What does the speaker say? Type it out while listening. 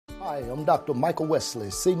Hi, I'm Dr. Michael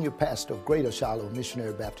Wesley, Senior Pastor of Greater Shiloh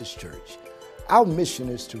Missionary Baptist Church. Our mission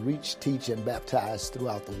is to reach, teach, and baptize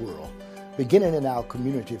throughout the world, beginning in our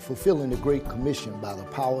community, fulfilling the Great Commission by the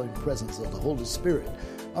power and presence of the Holy Spirit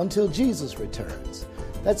until Jesus returns.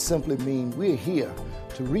 That simply means we're here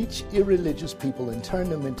to reach irreligious people and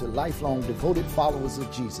turn them into lifelong devoted followers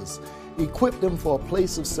of Jesus, equip them for a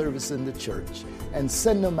place of service in the church, and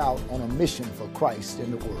send them out on a mission for Christ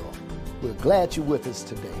in the world. We're glad you're with us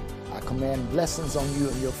today. I command blessings on you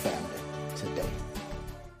and your family today.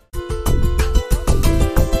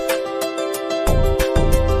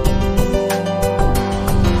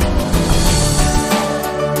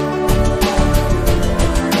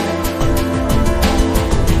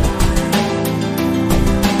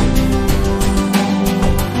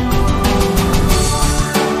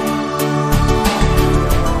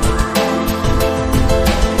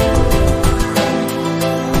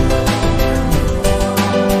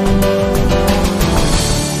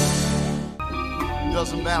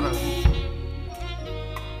 Doesn't matter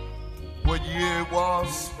what year it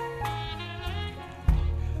was.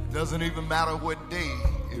 Doesn't even matter what day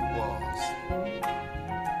it was.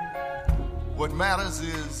 What matters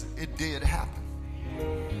is it did happen.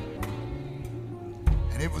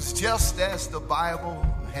 And it was just as the Bible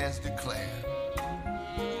has declared,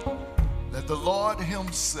 that the Lord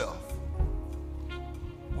himself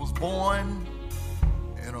was born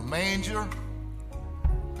in a manger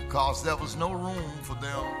because there was no room for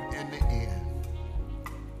them in the inn.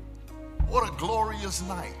 What a glorious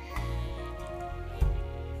night.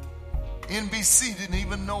 NBC didn't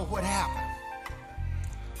even know what happened.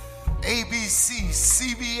 ABC,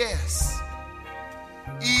 CBS,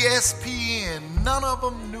 ESPN, none of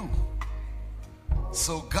them knew.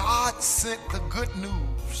 So God sent the good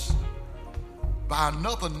news by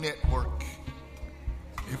another network.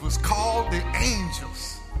 It was called The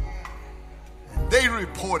Angels. They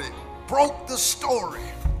reported, broke the story.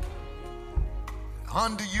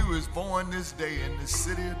 Unto you is born this day in the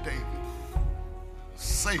city of David,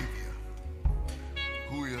 Savior,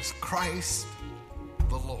 who is Christ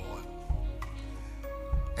the Lord.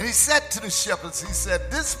 And he said to the shepherds, he said,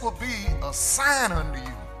 this will be a sign unto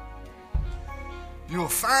you. You'll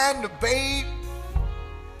find the babe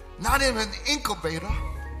not in an incubator,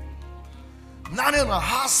 not in a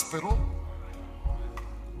hospital,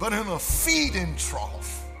 but in a feeding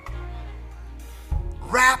trough,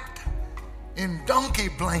 wrapped in donkey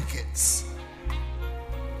blankets.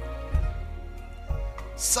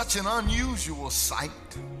 Such an unusual sight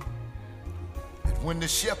that when the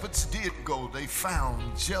shepherds did go, they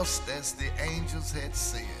found just as the angels had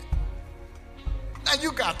said. Now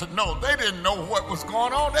you got to know, they didn't know what was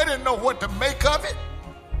going on. They didn't know what to make of it.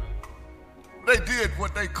 They did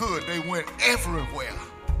what they could. They went everywhere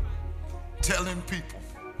telling people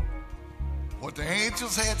what the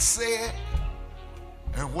angels had said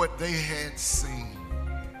and what they had seen.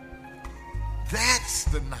 That's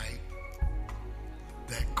the night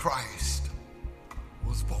that Christ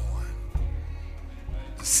was born.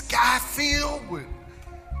 The sky filled with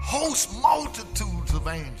host multitudes of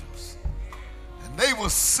angels. And they were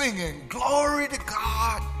singing, glory to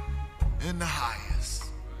God in the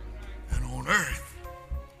highest. And on earth,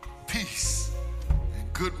 peace,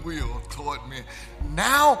 goodwill toward me.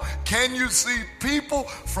 Now can you see people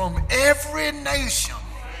from every nation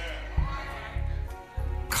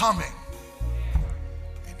coming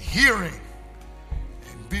and hearing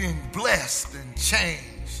and being blessed and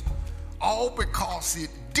changed, all because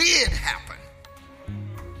it did happen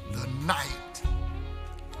the night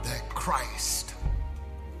that Christ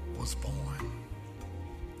was born.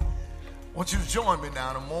 I want you to join me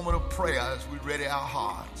now in a moment of prayer as we ready our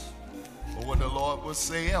hearts for what the Lord will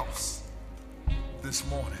say else this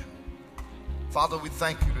morning. Father, we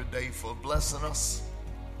thank you today for blessing us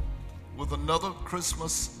with another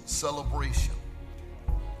Christmas celebration.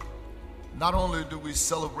 Not only do we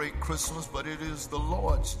celebrate Christmas, but it is the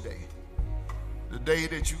Lord's Day, the day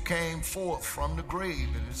that you came forth from the grave,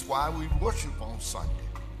 and it's why we worship on Sunday.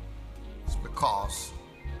 It's because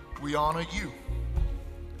we honor you,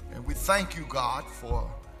 and we thank you, God, for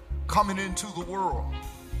coming into the world,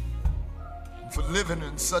 for living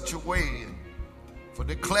in such a way, and for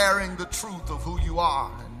declaring the truth of who you are.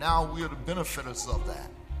 And now we are the benefiters of that.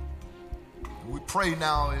 And we pray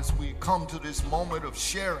now as we come to this moment of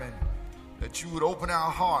sharing that you would open our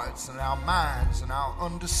hearts and our minds and our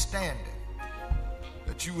understanding,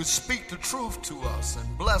 that you would speak the truth to us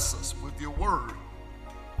and bless us with your word.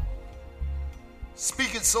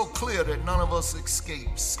 Speak it so clear that none of us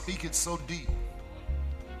escapes. Speak it so deep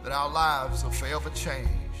that our lives are forever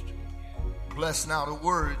changed. Bless now the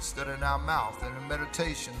words that are in our mouth and the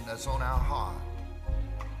meditation that's on our heart,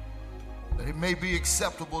 that it may be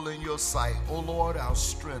acceptable in your sight, O Lord, our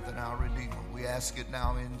strength and our Redeemer. We ask it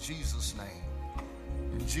now in Jesus' name.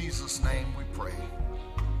 In Jesus' name we pray.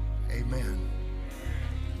 Amen.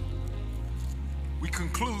 We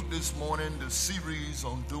conclude this morning the series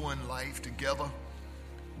on doing life together.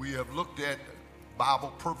 We have looked at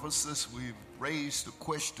Bible purposes. We've raised the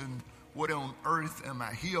question, what on earth am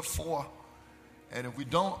I here for? And if we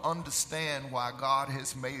don't understand why God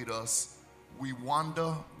has made us, we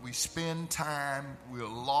wander, we spend time, we're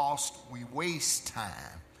lost, we waste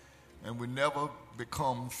time, and we never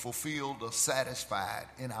become fulfilled or satisfied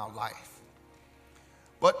in our life.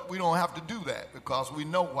 But we don't have to do that because we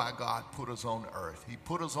know why God put us on earth. He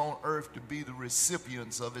put us on earth to be the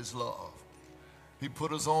recipients of his love. He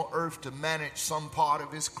put us on earth to manage some part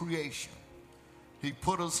of his creation. He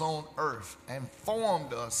put us on earth and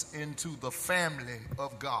formed us into the family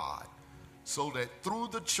of God so that through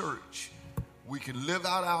the church we can live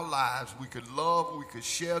out our lives, we could love, we could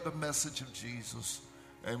share the message of Jesus,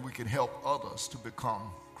 and we can help others to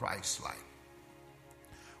become Christ-like.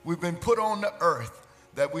 We've been put on the earth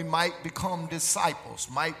that we might become disciples,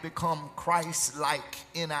 might become Christ-like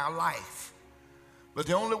in our life. But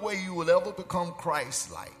the only way you will ever become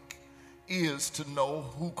Christ-like is to know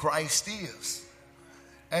who Christ is,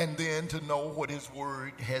 and then to know what his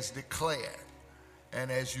word has declared. And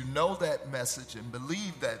as you know that message and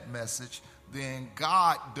believe that message, then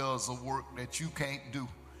God does a work that you can't do.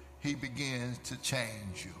 He begins to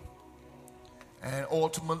change you. And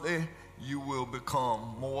ultimately, you will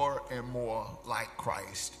become more and more like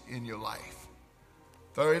Christ in your life.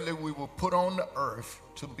 Thirdly, we were put on the earth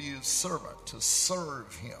to be a servant, to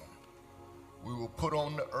serve him. We were put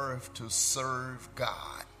on the earth to serve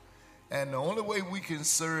God. And the only way we can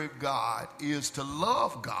serve God is to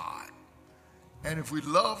love God. And if we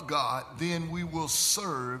love God, then we will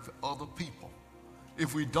serve other people.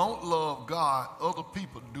 If we don't love God, other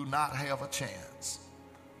people do not have a chance.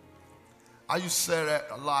 I used to say that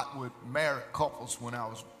a lot with married couples when I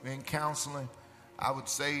was in counseling. I would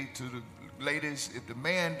say to the ladies, if the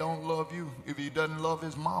man don't love you, if he doesn't love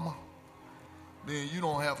his mama, then you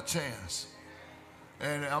don't have a chance.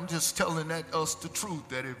 And I'm just telling us the truth,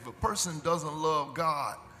 that if a person doesn't love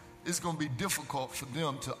God, it's going to be difficult for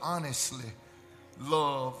them to honestly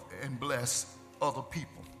love and bless other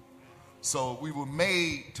people. So we were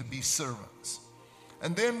made to be servants.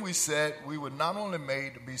 And then we said we were not only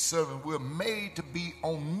made to be servants, we're made to be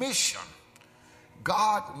on mission.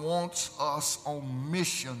 God wants us on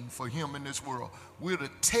mission for him in this world. We're to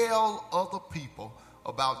tell other people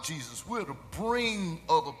about Jesus. We're to bring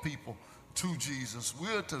other people to Jesus.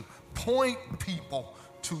 We're to point people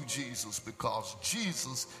to Jesus because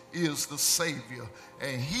Jesus is the Savior,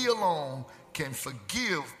 and he alone can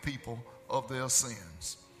forgive people of their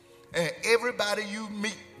sins. And everybody you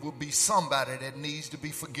meet will be somebody that needs to be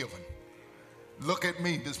forgiven. Look at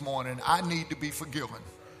me this morning. I need to be forgiven.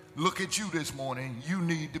 Look at you this morning. You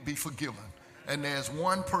need to be forgiven. And there's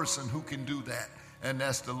one person who can do that, and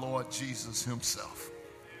that's the Lord Jesus himself.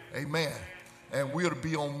 Amen. And we're to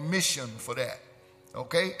be on mission for that.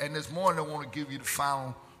 Okay? And this morning I want to give you the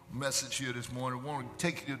final message here this morning. I want to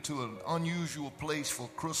take you to an unusual place for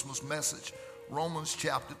Christmas message. Romans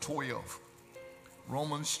chapter 12.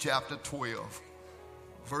 Romans chapter 12,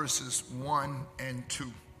 verses 1 and 2.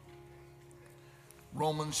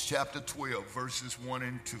 Romans chapter 12, verses 1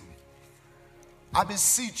 and 2. I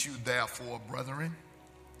beseech you, therefore, brethren,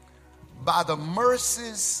 by the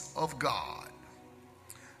mercies of God,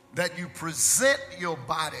 that you present your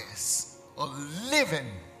bodies a living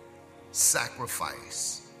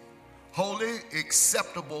sacrifice, holy,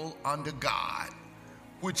 acceptable unto God,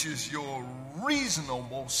 which is your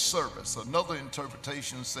reasonable service. Another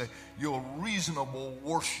interpretation says your reasonable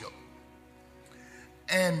worship.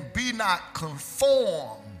 And be not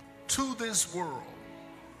conformed to this world,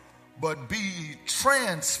 but be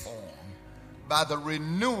transformed by the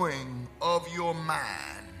renewing of your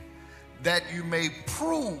mind, that you may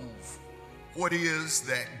prove what is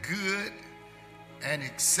that good and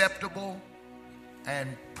acceptable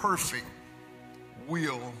and perfect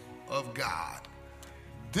will of God.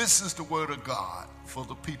 This is the word of God for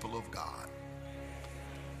the people of God.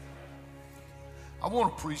 I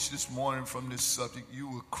want to preach this morning from this subject. You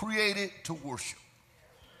were created to worship.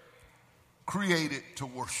 Created to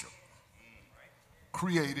worship.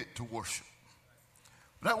 Created to worship.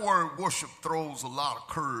 That word worship throws a lot of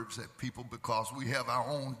curves at people because we have our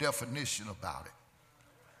own definition about it.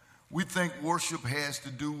 We think worship has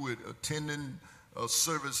to do with attending a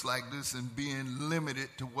service like this and being limited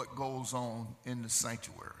to what goes on in the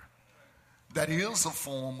sanctuary. That is a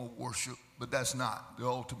form of worship, but that's not the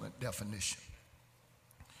ultimate definition.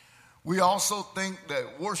 We also think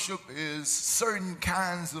that worship is certain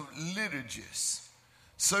kinds of liturgies,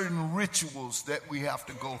 certain rituals that we have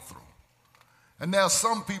to go through. And there are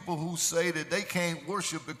some people who say that they can't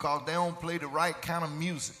worship because they don't play the right kind of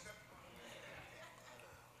music.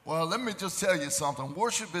 Well, let me just tell you something.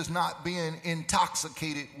 Worship is not being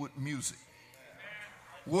intoxicated with music.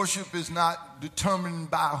 Worship is not determined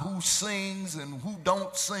by who sings and who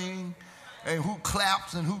don't sing and who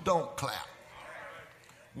claps and who don't clap.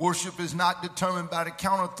 Worship is not determined by the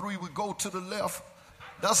count of three. We go to the left.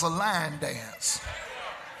 That's a line dance.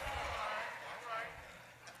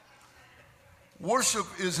 Worship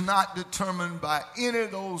is not determined by any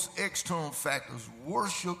of those external factors.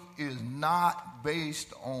 Worship is not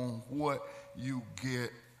based on what you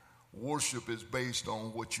get. Worship is based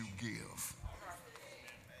on what you give.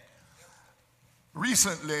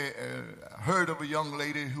 Recently, I heard of a young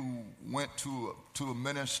lady who went to a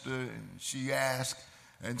minister, and she asked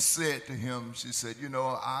and said to him, she said, you know,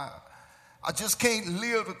 I just can't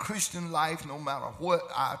live a Christian life no matter what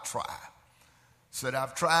I try. Said,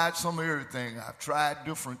 I've tried some of everything. I've tried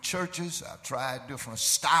different churches. I've tried different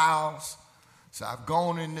styles. So I've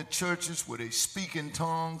gone into churches where they speak in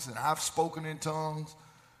tongues, and I've spoken in tongues.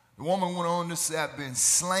 The woman went on to say, I've been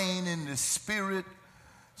slain in the spirit.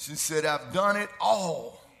 She said, I've done it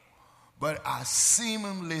all, but I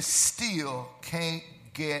seemingly still can't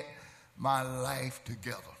get my life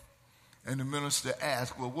together. And the minister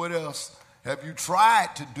asked, well, what else have you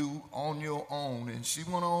tried to do on your own? And she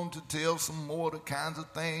went on to tell some more of the kinds of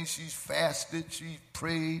things. She's fasted, she's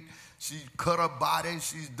prayed, she's cut her body,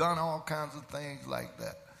 she's done all kinds of things like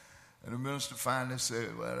that. And the minister finally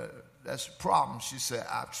said, well, that's the problem. She said,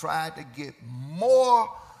 I've tried to get more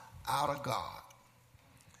out of God.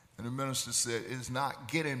 And the minister said, it's not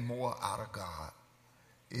getting more out of God,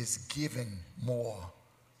 it's giving more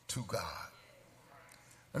to God.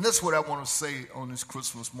 And that's what I want to say on this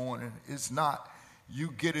Christmas morning. It's not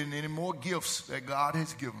you getting any more gifts that God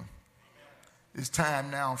has given. It's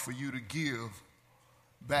time now for you to give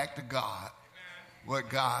back to God what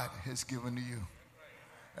God has given to you.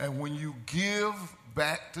 And when you give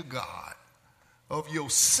back to God of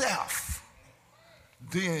yourself,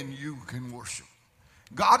 then you can worship.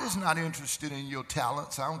 God is not interested in your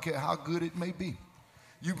talents. I don't care how good it may be.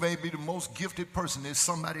 You may be the most gifted person. There's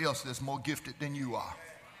somebody else that's more gifted than you are.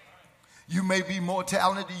 You may be more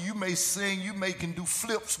talented. You may sing. You may can do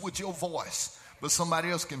flips with your voice. But somebody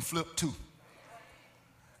else can flip too.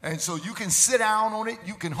 And so you can sit down on it.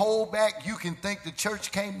 You can hold back. You can think the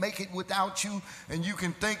church can't make it without you. And you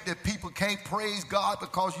can think that people can't praise God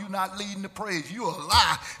because you're not leading the praise. You're a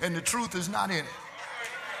lie, and the truth is not in it.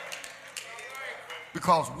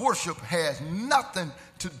 Because worship has nothing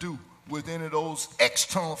to do with any of those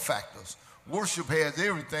external factors. Worship has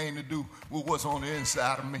everything to do with what's on the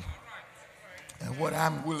inside of me and what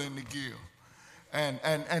I'm willing to give.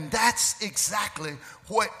 And that's exactly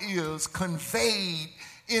what is conveyed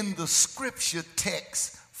in the scripture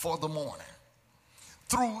text for the morning.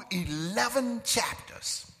 Through 11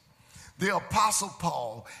 chapters, the Apostle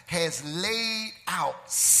Paul has laid out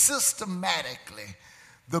systematically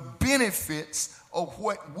the benefits of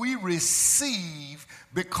what we receive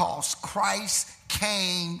because Christ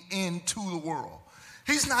came into the world.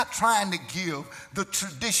 He's not trying to give the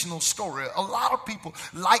traditional story. A lot of people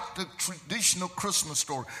like the traditional Christmas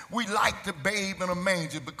story. We like the babe in a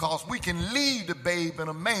manger because we can leave the babe in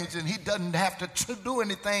a manger and he doesn't have to do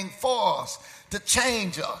anything for us to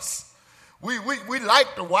change us. We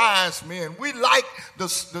like the wise men. We like the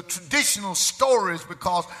traditional stories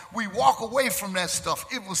because we walk away from that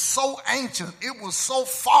stuff. It was so ancient. It was so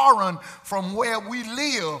foreign from where we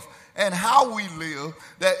live and how we live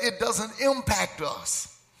that it doesn't impact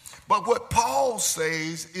us. But what Paul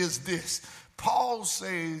says is this. Paul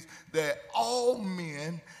says that all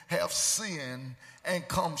men have sinned and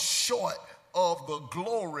come short of the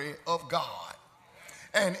glory of God.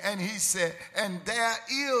 And he said, and there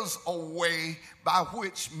is a way by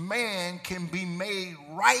which man can be made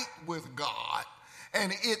right with God,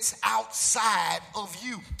 and it's outside of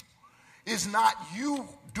you. It's not you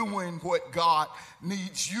doing what God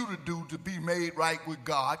needs you to do to be made right with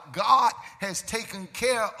God. God has taken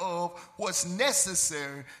care of what's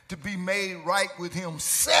necessary to be made right with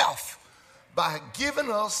himself by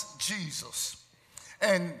giving us Jesus.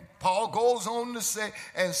 And Paul goes on to say,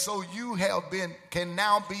 and so you can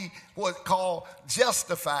now be what's called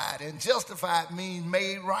justified. And justified means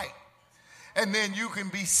made right. And then you can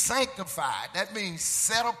be sanctified. That means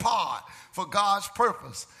set apart for God's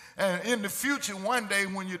purpose. And in the future, one day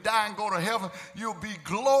when you die and go to heaven, you'll be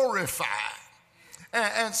glorified.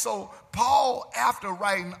 And so Paul, after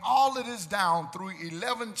writing all of this down through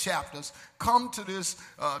 11 chapters, come to this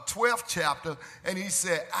 12th chapter, and he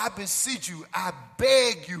said, I beseech you, I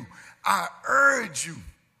beg you, I urge you,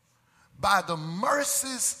 by the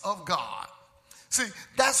mercies of God. See,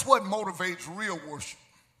 that's what motivates real worship.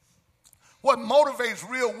 What motivates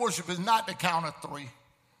real worship is not the count of three.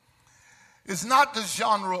 It's not the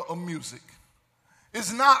genre of music.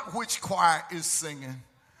 It's not which choir is singing.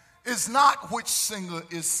 It's not which singer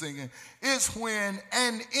is singing. It's when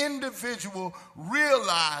an individual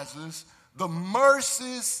realizes the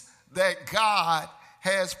mercies that God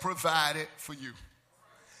has provided for you.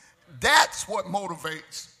 That's what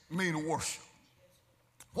motivates me to worship.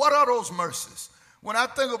 What are those mercies? When I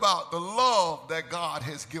think about the love that God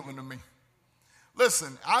has given to me.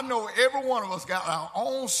 Listen, I know every one of us got our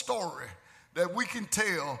own story that we can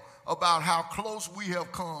tell about how close we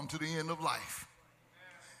have come to the end of life.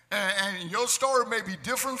 And your story may be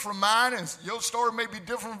different from mine, and your story may be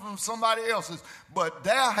different from somebody else's, but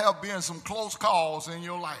there have been some close calls in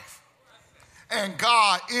your life. And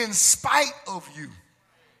God, in spite of you,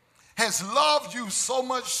 has loved you so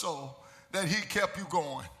much so that he kept you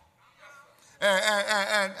going.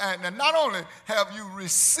 And not only have you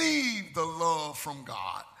received the love from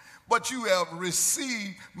God, but you have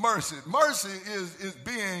received mercy. Mercy is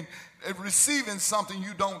receiving something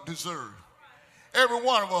you don't deserve. Every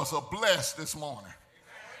one of us are blessed this morning.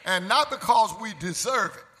 And not because we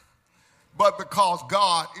deserve it, but because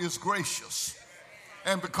God is gracious.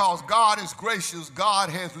 And because God is gracious, God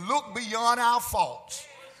has looked beyond our faults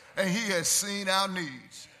and he has seen our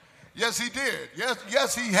needs. Yes, he did.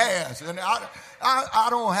 Yes, he has. And I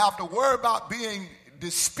don't have to worry about being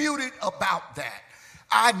disputed about that.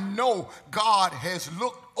 I know God has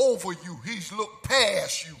looked over you. He's looked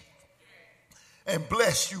past you and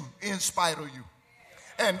blessed you in spite of you.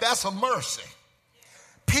 And that's a mercy.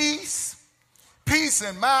 Peace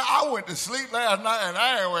in mind. I went to sleep last night and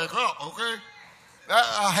I didn't wake up, okay?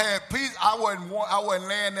 I had peace. I wasn't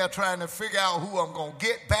laying there trying to figure out who I'm going to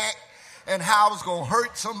get back and how I was going to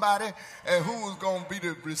hurt somebody and who was going to be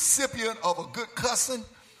the recipient of a good cussing.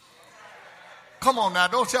 Come on now,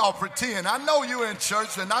 don't y'all pretend. I know you're in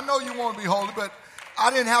church and I know you want to be holy, but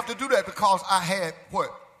I didn't have to do that because I had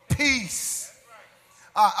what? Peace.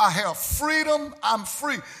 I have freedom. I'm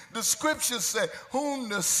free. The scripture said, whom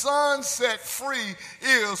the Son set free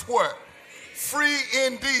is what? Free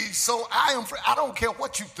indeed. So I am free. I don't care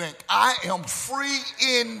what you think. I am free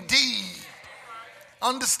indeed.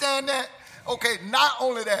 Understand that? Okay, not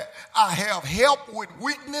only that, I have help with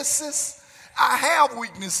weaknesses. I have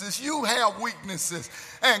weaknesses. You have weaknesses.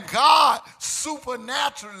 And God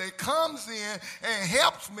supernaturally comes in and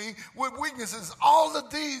helps me with weaknesses. All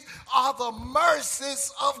of these are the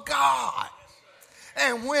mercies of God.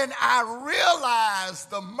 And when I realize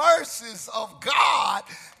the mercies of God,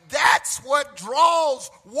 that's what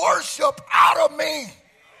draws worship out of me.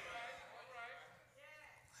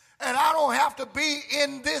 And I don't have to be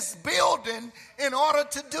in this building in order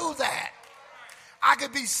to do that. I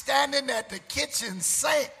could be standing at the kitchen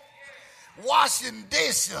sink, washing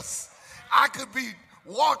dishes. I could be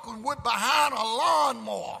walking behind a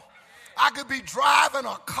lawnmower. I could be driving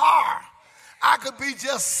a car. I could be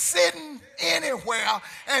just sitting anywhere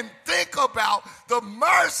and think about the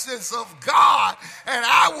mercies of God, and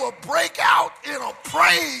I will break out in a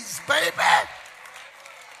praise, baby.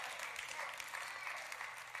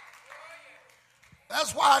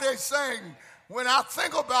 That's why they sing, when I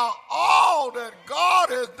think about all that God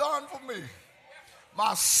has done for me,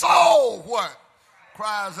 my soul, what?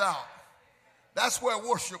 Cries out. That's where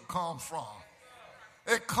worship comes from.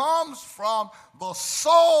 It comes from the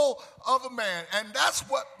soul of a man. And that's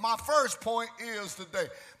what my first point is today.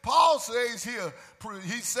 Paul says here,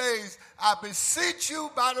 he says, I beseech you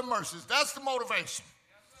by the mercies. That's the motivation.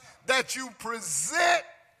 That you present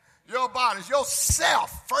your bodies,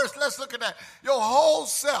 yourself. First, let's look at that. Your whole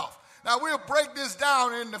self. Now, we'll break this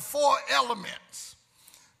down into 4 elements.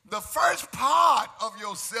 The first part of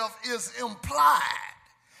yourself is implied.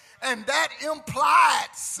 And that implied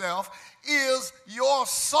self is your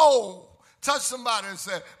soul. Touch somebody and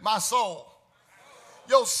say, my soul.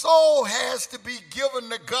 Your soul has to be given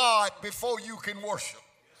to God before you can worship.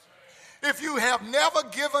 If you have never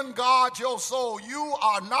given God your soul, you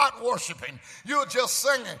are not worshiping. You're just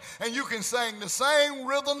singing. And you can sing the same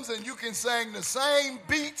rhythms, and you can sing the same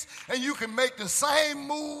beats, and you can make the same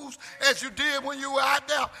moves as you did when you were out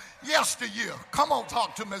there yesteryear. Come on,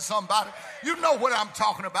 talk to me, somebody. You know what I'm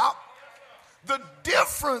talking about. The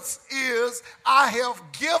difference is I have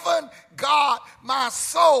given God my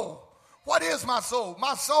soul. What is my soul?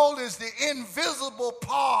 My soul is the invisible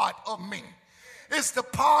part of me. It's the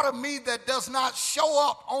part of me that does not show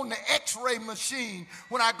up on the x-ray machine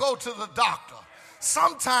when I go to the doctor.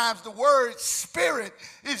 Sometimes the word spirit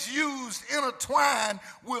is used intertwined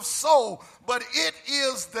with soul, but it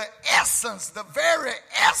is the essence, the very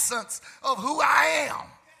essence of who I am.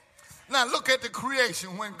 Now look at the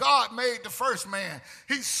creation. When God made the first man,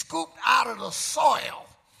 he scooped out of the soil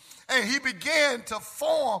and he began to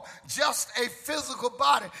form just a physical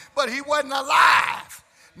body, but he wasn't alive.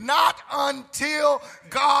 Not until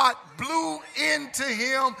God blew into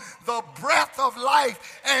him the breath of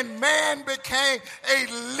life and man became a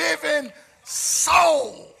living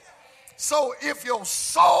soul. So if your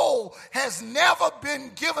soul has never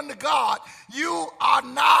been given to God, you are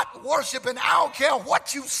not worshiping. I don't care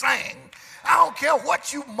what you sing. I don't care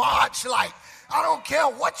what you march like. I don't care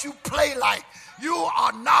what you play like. You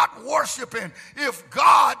are not worshiping if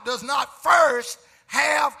God does not first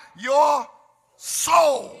have your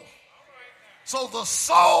soul. So the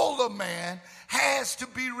soul of man has to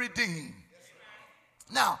be redeemed.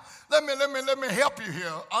 Now, let me help you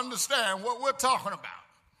here understand what we're talking about.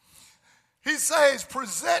 He says,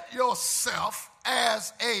 present yourself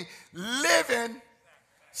as a living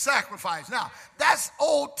sacrifice. Now, that's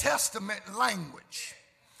Old Testament language.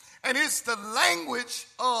 And it's the language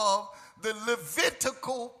of the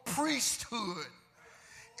Levitical priesthood.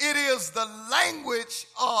 It is the language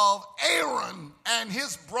of Aaron and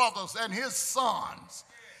his brothers and his sons.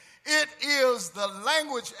 It is the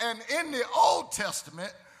language, and in the Old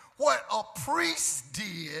Testament, what a priest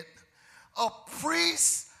did, a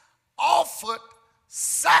priest offered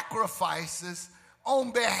sacrifices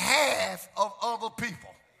on behalf of other people.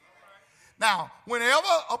 Now, whenever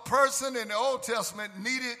a person in the Old Testament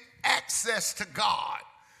needed access to God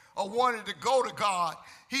or wanted to go to God,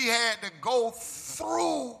 he had to go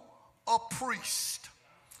through a priest.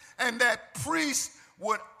 And that priest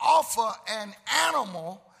would offer an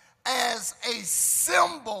animal as a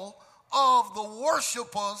symbol of the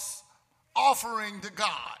worshipers offering to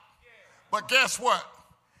God. But guess what?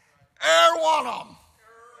 Every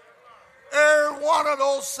one of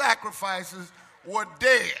those sacrifices were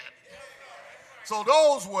dead. So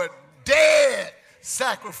those were dead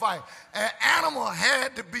sacrifices. An animal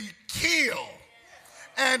had to be killed.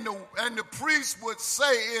 And the priest would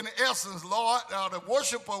say, in essence, Lord, the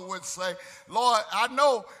worshiper would say, Lord, I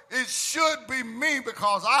know it should be me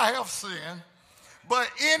because I have sinned, but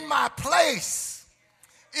in my place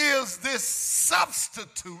is this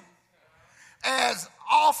substitute as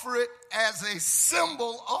offered as a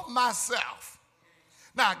symbol of myself.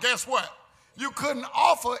 Now, guess what? You couldn't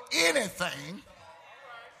offer anything.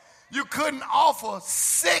 You couldn't offer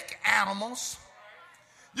sick animals.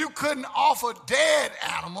 You couldn't offer dead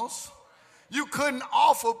animals. You couldn't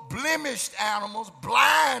offer blemished animals,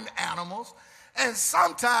 blind animals. And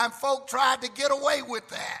sometimes folk tried to get away with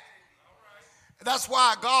that. That's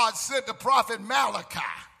why God sent the prophet Malachi.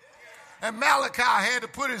 And Malachi had to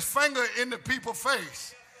put his finger in the people's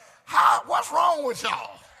face. What's wrong with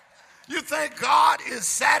y'all? You think God is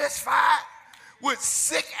satisfied with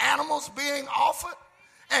sick animals being offered?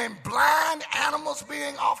 And blind animals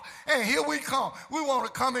being offered. And here we come. We want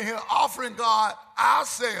to come in here offering God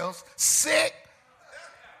ourselves, sick,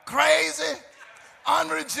 crazy,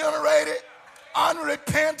 unregenerated,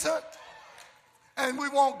 unrepentant. And we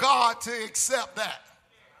want God to accept that.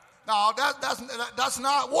 No, that's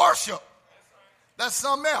not worship. That's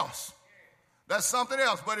something else. That's something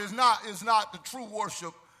else. But it's not the true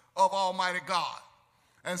worship of Almighty God.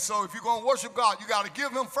 And so if you're going to worship God, you got to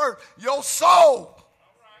give him first your soul.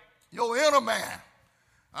 Your inner man.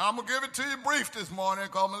 I'm going to give it to you brief this morning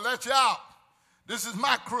because I'm going to let you out. This is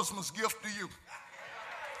my Christmas gift to you.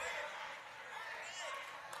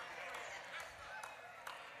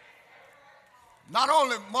 Not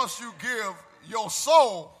only must you give your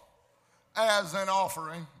soul as an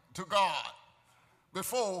offering to God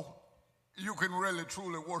before you can really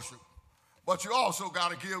truly worship, but you also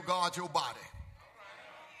got to give God your body.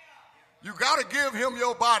 You got to give him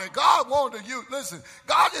your body. God wanted you. Listen,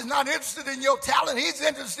 God is not interested in your talent. He's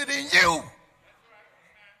interested in you.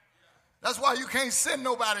 That's why you can't send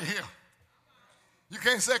nobody here. You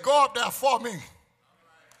can't say, go up there for me.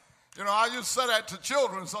 You know, I used to say that to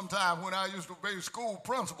children sometimes when I used to be school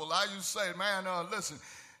principal. I used to say, man, listen,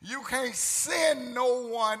 you can't send no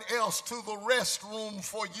one else to the restroom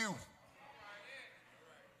for you.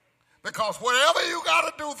 Because whatever you got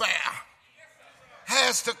to do there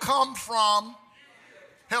has to come from,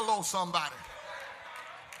 hello, somebody.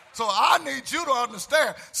 So I need you to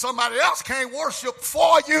understand, somebody else can't worship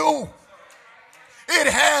for you. It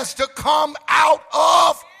has to come out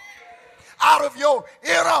of your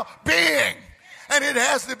inner being. And it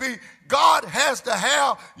has to be God has to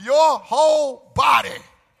have your whole body.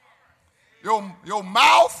 Your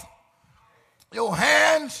mouth, your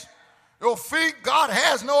hands, your feet. God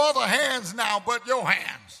has no other hands now but your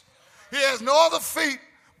hands. He has no other feet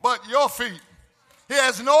but your feet. He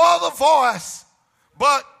has no other voice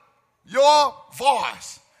but your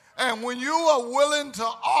voice. And when you are willing to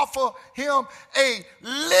offer him a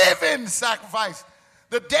living sacrifice,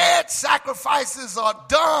 the dead sacrifices are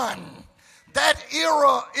done. That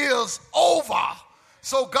era is over.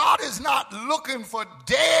 So God is not looking for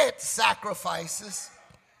dead sacrifices.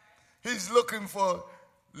 He's looking for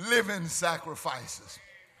living sacrifices.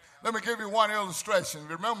 Let me give you one illustration.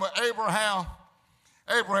 Remember Abraham?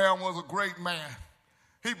 Abraham was a great man.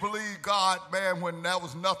 He believed God, man, when there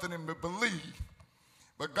was nothing in him to believe.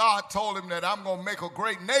 But God told him that I'm going to make a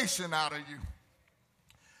great nation out of you.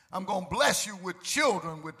 I'm going to bless you with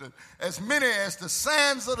children, with as many as the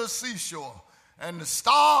sands of the seashore and the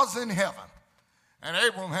stars in heaven. And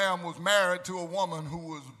Abraham was married to a woman who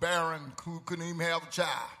was barren, who couldn't even have a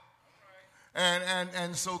child.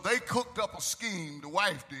 And so they cooked up a scheme, the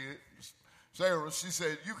wife did. Sarah, she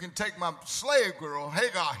said, you can take my slave girl,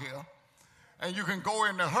 Hagar here, and you can go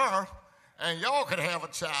into her, and y'all could have a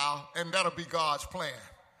child, and that'll be God's plan.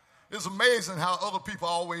 It's amazing how other people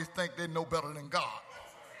always think they know better than God.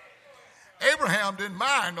 Abraham didn't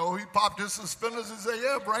mind, though. He popped his suspenders and said,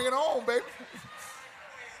 yeah, bring it on, baby.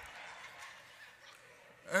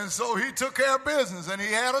 And so he took care of business, and he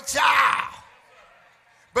had a child.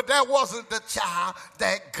 But that wasn't the child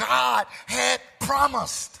that God had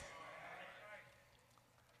promised.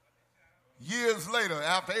 Years later,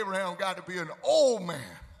 after Abraham got to be an old man,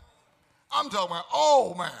 I'm talking about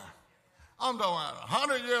old man. I'm talking about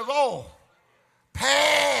 100 years old,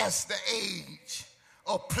 past the age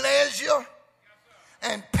of pleasure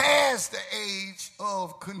and past the age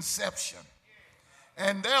of conception.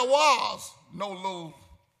 And there was no little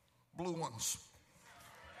blue ones.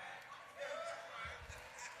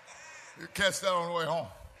 You catch that on the way home.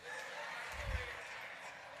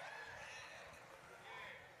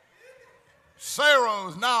 Sarah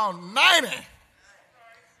is now 90.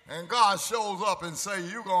 And God shows up and say,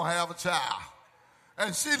 you're going to have a child.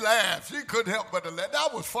 And she laughed. She couldn't help but to laugh.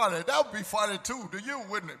 That was funny. That would be funny too to you,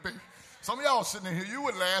 wouldn't it be? Some of y'all sitting in here, you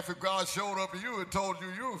would laugh if God showed up to you and told you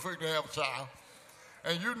you were fixing to have a child.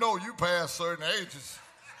 And you know you passed certain ages.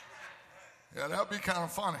 Yeah, that would be kind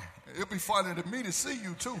of funny. It would be funny to me to see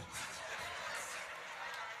you too.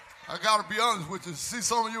 I got to be honest with you. See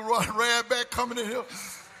some of you ran back coming in here.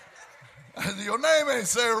 Your name ain't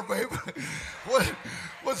Sarah, baby.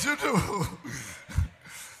 What you do?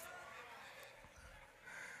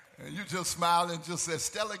 And you just smiled and just said,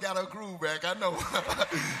 Stella got her groove back. I know.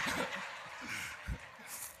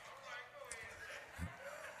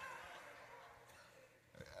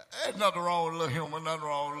 There's nothing wrong with a little humor, nothing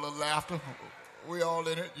wrong with a little laughter. We all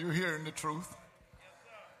in it. You're hearing the truth.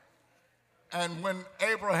 And when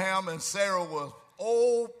Abraham and Sarah were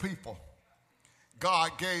old people,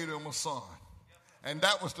 God gave them a son. And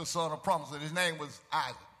that was the son of promise. And his name was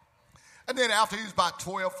Isaac. And then after he was about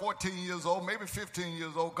 12, 14 years old, maybe 15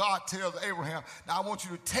 years old, God tells Abraham, now I want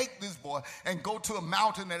you to take this boy and go to a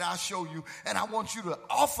mountain that I'll show you, and I want you to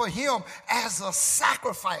offer him as a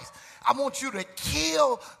sacrifice. I want you to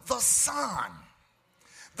kill the son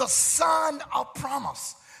of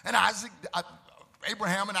promise. And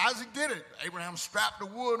Abraham and Isaac did it. Abraham strapped the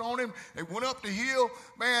wood on him. They went up the hill.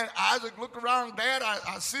 Man, Isaac looked around, Dad,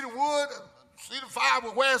 I see the wood, see the fire,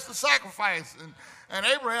 but where's the sacrifice? And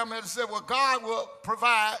Abraham had said, well, God will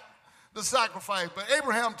provide the sacrifice. But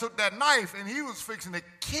Abraham took that knife and he was fixing to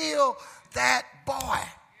kill that boy.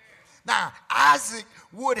 Now, Isaac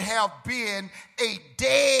would have been a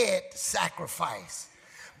dead sacrifice.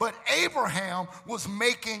 But Abraham was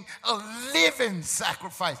making a living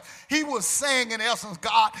sacrifice. He was saying, in essence,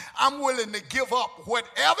 God, I'm willing to give up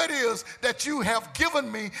whatever it is that you have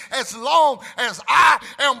given me as long as I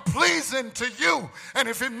am pleasing to you. And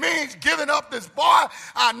if it means giving up this boy,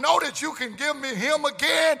 I know that you can give me him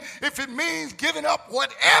again. If it means giving up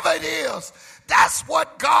whatever it is, that's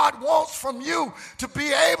what God wants from you, to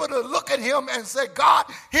be able to look at him and say, God,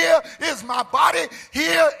 here is my body,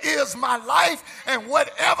 here is my life, and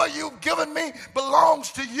whatever you've given me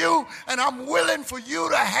belongs to you, and I'm willing for you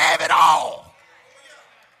to have it all.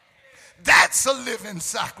 That's a living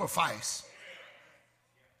sacrifice.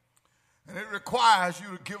 And it requires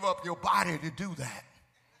you to give up your body to do that.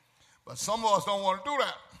 But some of us don't want to do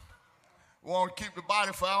that. We want to keep the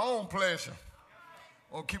body for our own pleasure.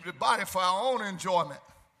 We want to keep the body for our own enjoyment.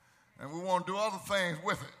 And we want to do other things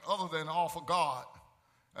with it other than offer God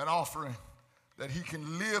an offering that he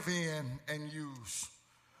can live in and use.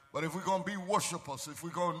 But if we're going to be worshipers, if we're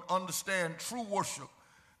going to understand true worship,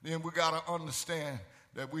 then we got to understand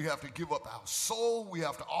that we have to give up our soul. We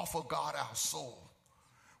have to offer God our soul.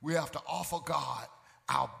 We have to offer God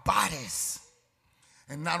our bodies.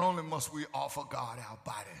 And not only must we offer God our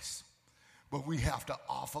bodies, but we have to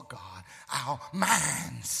offer God our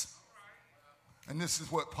minds. And this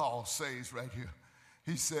is what Paul says right here.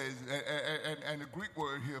 He says, and the Greek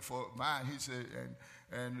word here for mind, he said,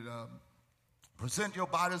 present your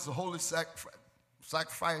body as a holy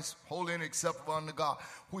sacrifice, holy and acceptable unto God,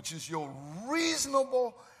 which is your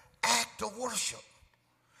reasonable act of worship.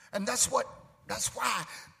 And that's why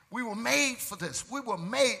we were made for this. We were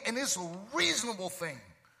made, and it's a reasonable thing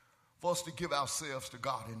for us to give ourselves to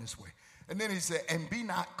God in this way. And then he said, and be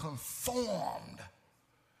not conformed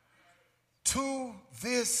to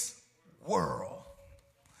this world.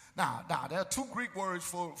 Now, there are two Greek words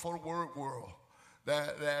for the word world.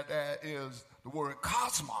 That is the word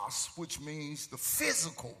cosmos, which means the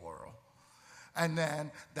physical world. And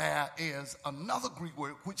then there is another Greek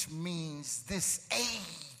word which means this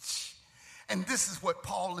age. And this is what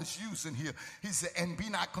Paul is using here. He said, and be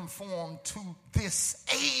not conformed to this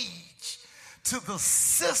age, to the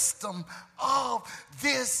system of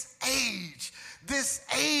this age. This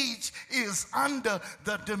age is under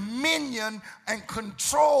the dominion and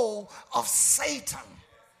control of Satan.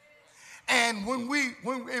 And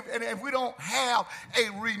if we don't have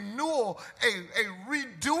a renewal, a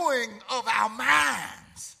redoing of our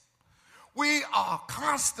minds, we are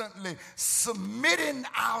constantly submitting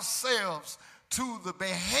ourselves to the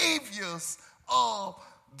behaviors of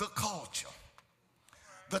the culture,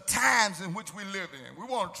 the times in which we live in. We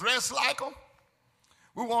want to dress like them.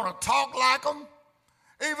 We want to talk like them.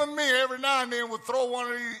 Even me, every now and then, will throw one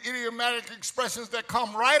of these idiomatic expressions that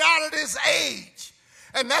come right out of this age.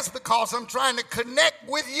 And that's because I'm trying to connect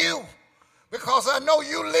with you, because I know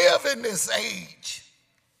you live in this age.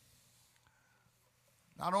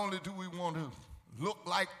 Not only do we want to look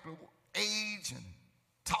like the age and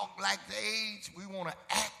talk like the age, we want to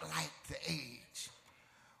act like the age.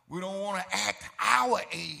 We don't want to act our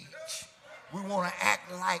age. We want to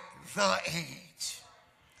act like the age.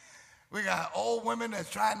 We got old women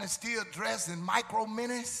that's trying to still dress in micro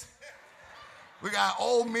minis. We got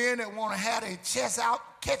old men that want to have their chest out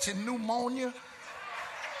catching pneumonia.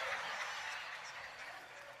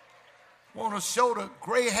 Want to show the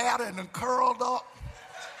gray hair and the curled up.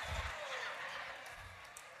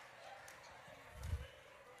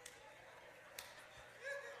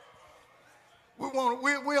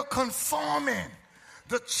 We're conforming.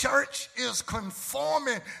 The church is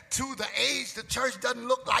conforming to the age. The church doesn't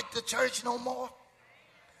look like the church no more.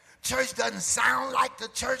 Church doesn't sound like the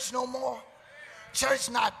church no more. Church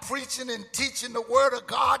not preaching and teaching the word of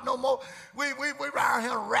God no more. We around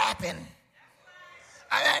here rapping.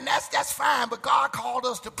 And that's fine, but God called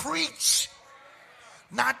us to preach,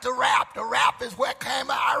 not to rap. The rap is what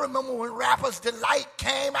came out. I remember when Rapper's Delight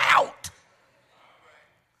came out.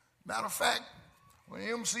 Matter of fact, when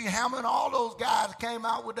MC Hammer and all those guys came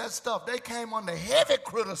out with that stuff, they came under heavy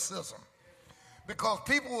criticism because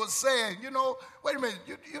people were saying, you know, wait a minute,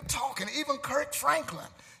 you're talking. Even Kirk Franklin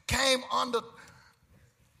came under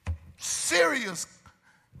serious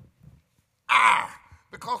ire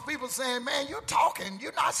because people saying, man, you're talking,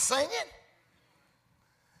 you're not singing.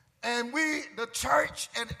 And we, the church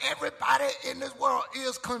and everybody in this world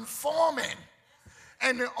is conforming.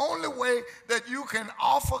 And the only way that you can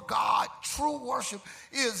offer God true worship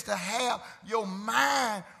is to have your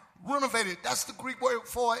mind renovated. That's the Greek word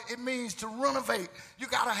for it. It means to renovate. You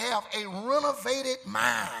got to have a renovated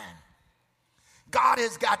mind. God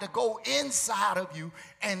has got to go inside of you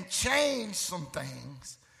and change some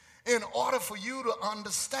things in order for you to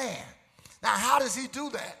understand. Now, how does he do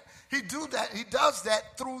that? He does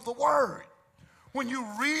that through the word. When you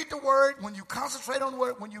read the word, when you concentrate on the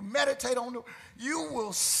word, when you meditate on the word, you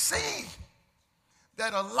will see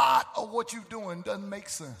that a lot of what you're doing doesn't make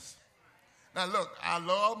sense. Now look, I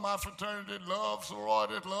love my fraternity, love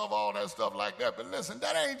sorority, love all that stuff like that, but listen,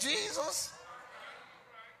 that ain't Jesus.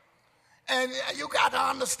 And you got to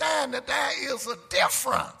understand that there is a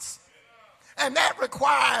difference. And that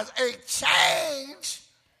requires a change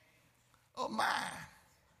of mind.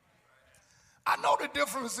 I know the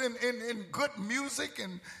difference in good music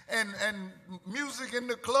and music in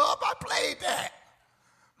the club. I played that.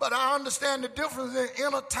 But I understand the difference in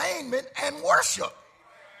entertainment and worship.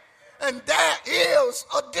 And there is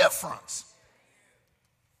a difference.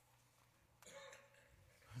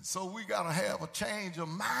 So we got to have a change of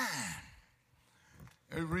mind,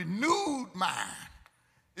 a renewed mind,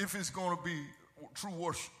 if it's going to be true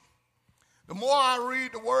worship. The more I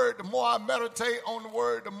read the word, the more I meditate on the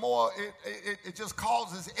word, the more it just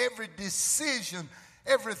causes every decision,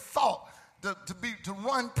 every thought to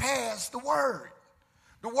run past the word.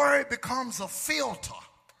 The word becomes a filter.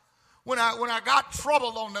 When I got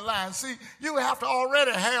trouble on the line, see, you have to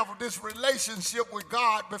already have this relationship with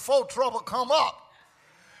God before trouble come up.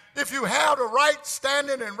 If you have the right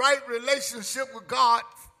standing and right relationship with God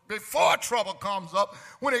before trouble comes up,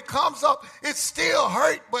 when it comes up, it still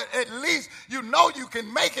hurt, but at least you know you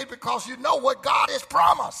can make it because you know what God has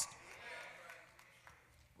promised.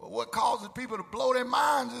 But what causes people to blow their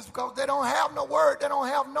minds is because they don't have no word. They don't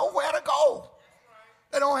have nowhere to go.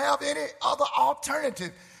 They don't have any other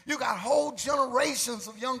alternative. You got whole generations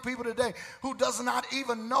of young people today who does not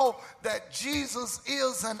even know that Jesus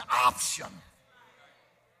is an option.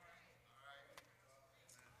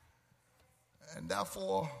 And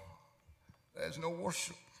therefore, there's no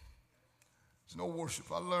worship. There's no worship.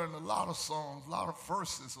 I learned a lot of songs, a lot of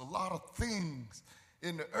verses, a lot of things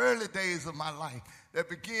in the early days of my life that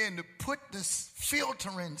began to put this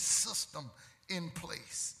filtering system in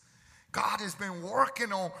place. God has been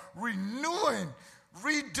working on renewing,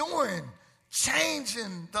 redoing,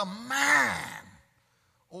 changing the mind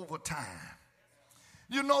over time.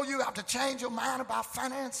 You know you have to change your mind about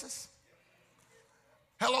finances.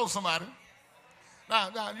 Hello, somebody.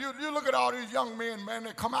 Now you look at all these young men, man,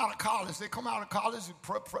 they come out of college. They come out of college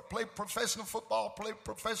and play professional football, play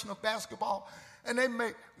professional basketball, and they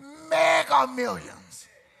make mega millions.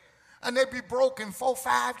 And they be broke in 4 or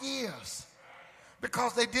 5 years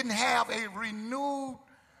because they didn't have a renewed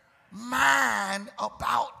mind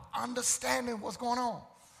about understanding what's going on.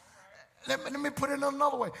 Let me put it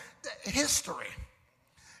another way. History.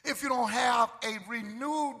 If you don't have a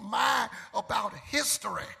renewed mind about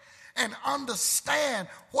history and understand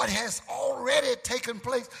what has already taken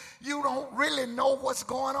place, you don't really know what's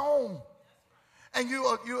going on. And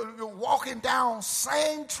you're walking down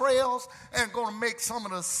same trails and going to make some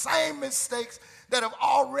of the same mistakes that have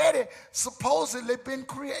already supposedly been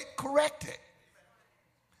corrected.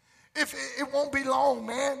 If it won't be long,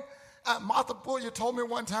 man. Martha Bullier told me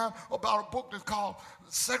one time about a book that's called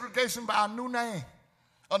Segregation by a New Name,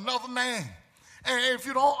 Another Name. And if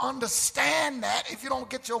you don't understand that, if you don't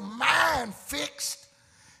get your mind fixed,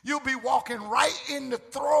 you'll be walking right in the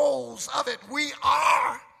throes of it. We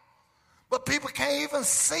are, but people can't even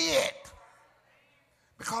see it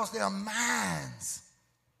because their minds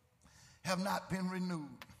have not been renewed.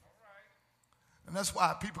 And that's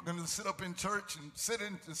why people can sit up in church and sit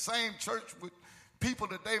in the same church with people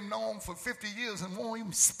that they've known for 50 years and won't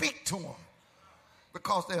even speak to them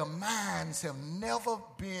because their minds have never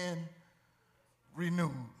been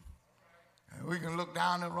renewed. And we can look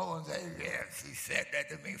down the road and say, yes, he said that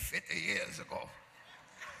to me 50 years ago.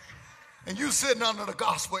 And you sitting under the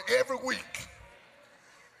gospel every week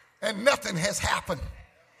and nothing has happened.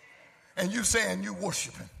 And you saying you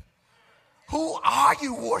worshiping. Who are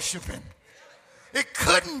you worshiping? It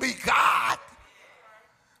couldn't be God.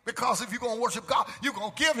 Because if you're going to worship God, you're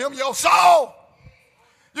going to give him your soul.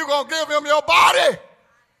 You're going to give him your body.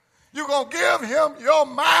 You're going to give him your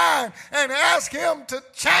mind and ask him to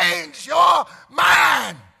change your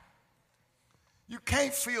mind. You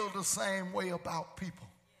can't feel the same way about people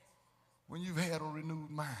when you've had a renewed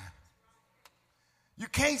mind. You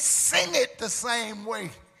can't sing it the same way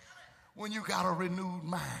when you got a renewed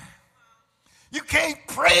mind. You can't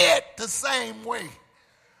pray it the same way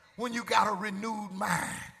when you got a renewed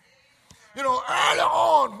mind. You know, early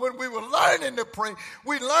on when we were learning to pray,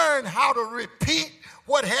 we learned how to repeat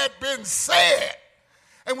what had been said.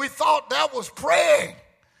 And we thought that was praying.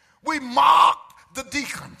 We mocked the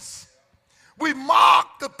deacons. We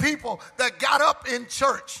mocked the people that got up in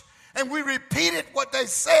church. And we repeated what they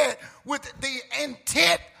said with the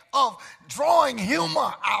intent of drawing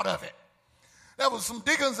humor out of it. There was some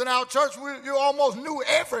deacons in our church, you almost knew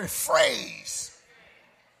every phrase.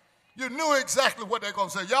 You knew exactly what they're going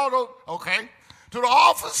to say. Y'all know, okay. To the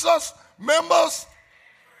officers, members,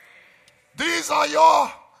 these are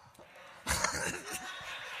your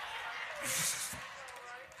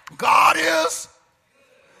God is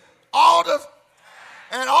all the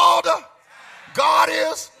and all the God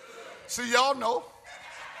is. See, y'all know.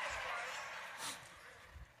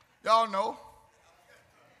 Y'all know.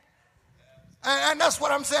 And that's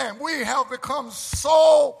what I'm saying. We have become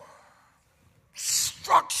so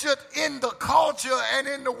structured in the culture and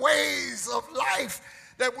in the ways of life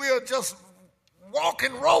that we are just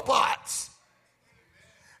walking robots.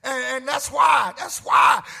 And that's why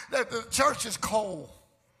that the church is cold.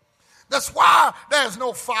 That's why there's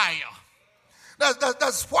no fire.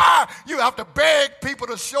 That's why you have to beg people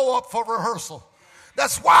to show up for rehearsal.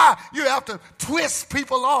 That's why you have to twist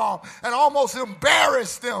people on and almost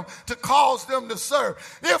embarrass them to cause them to serve.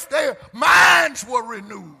 If their minds were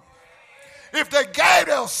renewed, if they gave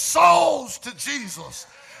their souls to Jesus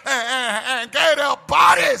and gave their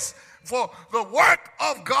bodies for the work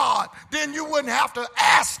of God, then you wouldn't have to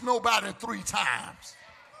ask nobody 3 times.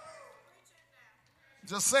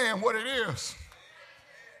 Just saying what it is.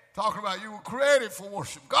 Talking about you were created for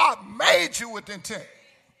worship. God made you with intent.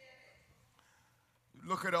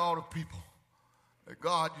 Look at all the people that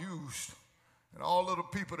God used and all of the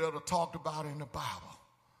people that are talked about in the Bible.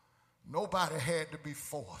 Nobody had to be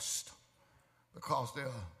forced because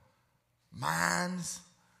their minds,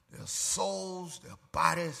 their souls, their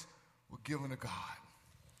bodies were given to God.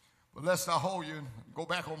 But lest I hold you and go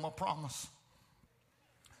back on my promise,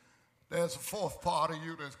 there's a 4th part of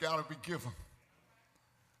you that's got to be given,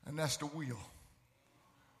 and that's the will.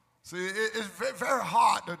 See, it's very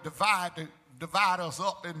hard to divide us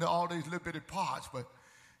up into all these little bitty parts, but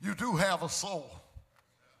you do have a soul.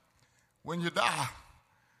 When you die,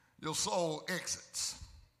 your soul exits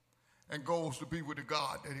and goes to be with the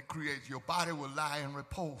God that it creates. Your body will lie in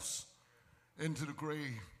repose into the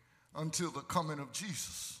grave until the coming of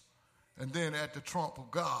Jesus. And then at the trump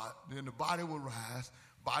of God, then the body will rise,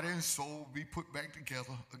 body and soul will be put back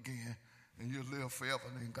together again, and you'll live forever.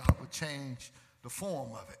 And then God will change the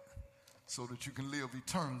form of it so that you can live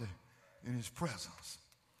eternally in his presence.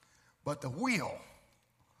 But the will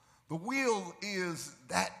is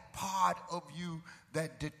that part of you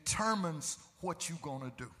that determines what you're going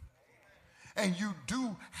to do. And you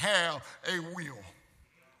do have a will.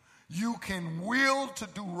 You can will to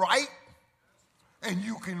do right, and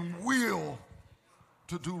you can will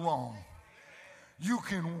to do wrong. You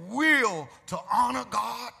can will to honor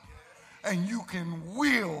God, and you can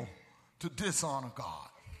will to dishonor God.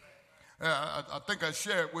 I think I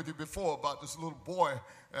shared with you before about this little boy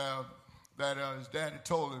that his daddy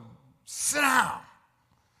told him, sit down.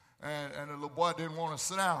 And the little boy didn't want to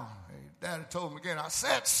sit down. His daddy told him again, I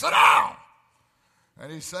said, sit down.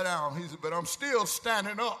 And he sat down. He said, but I'm still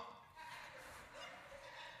standing up.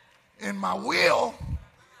 In my will,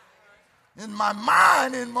 in my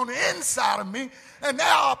mind, on the inside of me. And there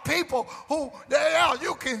are people who,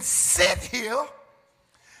 you can sit here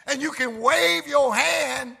and you can wave your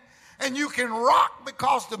hand and you can rock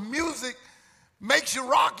because the music makes you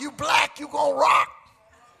rock. You black, you gonna rock.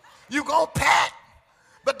 You gonna pat.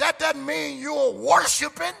 But that doesn't mean you're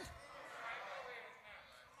worshiping.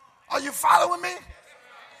 Are you following me?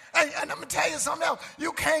 And let me tell you something else.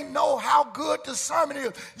 You can't know how good the sermon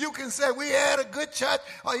is. You can say, we had a good church,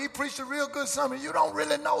 or he preached a real good sermon. You don't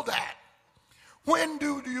really know that. When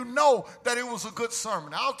do you know that it was a good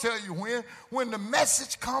sermon? I'll tell you when. When the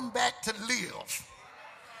message come back to live.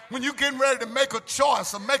 When you're getting ready to make a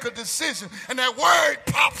choice or make a decision, and that word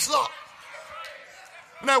pops up.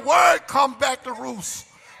 When that word comes back to roost.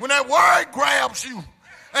 When that word grabs you.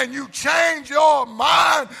 And you change your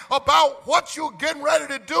mind about what you're getting ready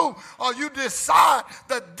to do, or you decide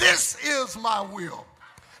that this is my will.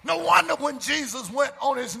 No wonder when Jesus went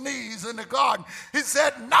on his knees in the garden, he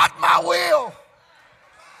said, not my will,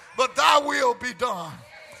 but thy will be done.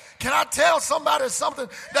 Can I tell somebody something?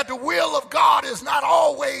 That the will of God is not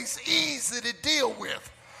always easy to deal with.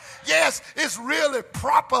 Yes, it's really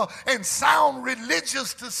proper and sound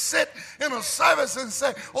religious to sit in a service and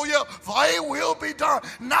say, oh yeah, thy will be done.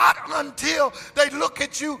 Not until they look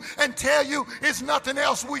at you and tell you it's nothing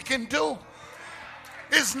else we can do.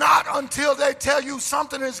 It's not until they tell you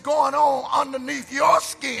something is going on underneath your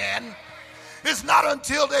skin. It's not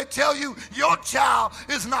until they tell you your child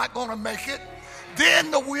is not going to make it.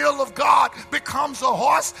 Then the will of God becomes a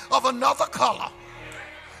horse of another color.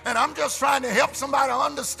 And I'm just trying to help somebody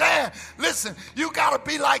understand. Listen, you got to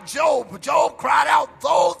be like Job. Job cried out,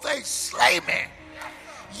 though they slay me,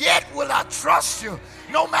 yet will I trust you.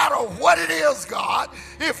 No matter what it is, God,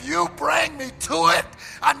 if you bring me to it,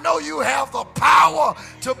 I know you have the power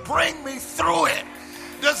to bring me through it.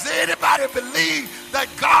 Does anybody believe that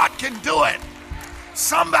God can do it?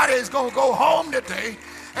 Somebody is going to go home today,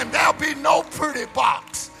 and there'll be no pretty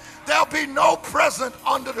box. There'll be no present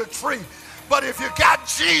under the tree. But if you got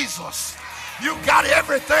Jesus, you got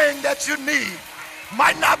everything that you need.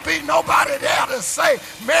 Might not be nobody there to say,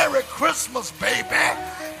 Merry Christmas, baby.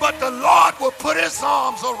 But the Lord will put his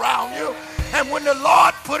arms around you. And when the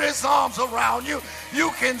Lord put his arms around you,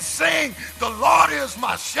 you can sing, the Lord is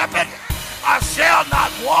my shepherd. I shall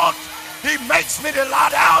not want. He makes me to lie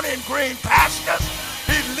down in green pastures.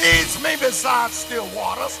 He leads me beside still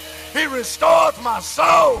waters. He restores my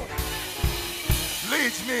soul.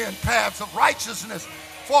 Leads me in paths of righteousness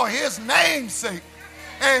for his name's sake.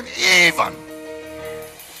 And even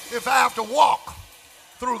If I have to walk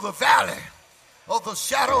through the valley of the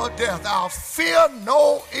shadow of death, I'll fear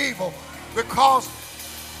no evil, because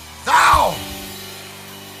thou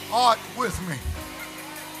art with me.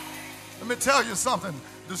 Let me tell you something.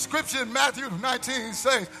 The scripture in Matthew 19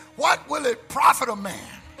 says, what will it profit a man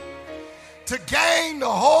to gain the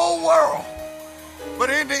whole world, but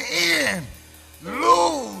in the end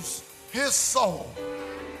lose his soul?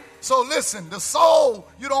 So listen, the soul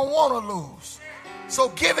you don't want to lose. So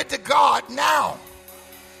give it to God now.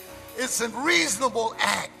 It's a reasonable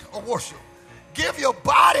act of worship. Give your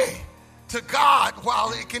body to God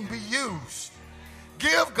while it can be used.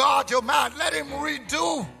 Give God your mind. Let him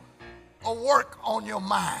redo a work on your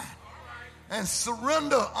mind. And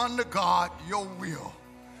surrender unto God your will.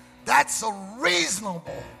 That's a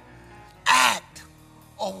reasonable act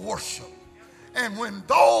of worship. And when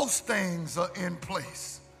those things are in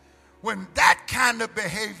place, when that kind of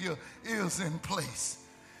behavior is in place,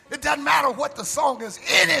 it doesn't matter what the song is.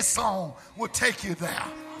 Any song will take you there.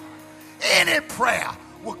 Any prayer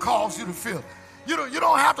will cause you to feel. You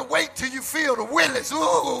don't have to wait till you feel the willies.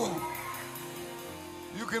 Ooh.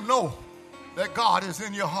 You can know that God is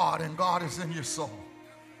in your heart and God is in your soul.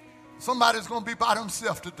 Somebody's going to be by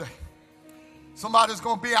themselves today. Somebody's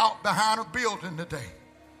going to be out behind a building today.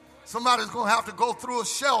 Somebody's going to have to go through a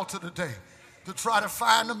shelter today to try to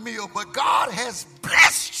find a meal. But God has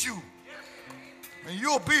blessed you. And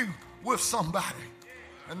you'll be with somebody.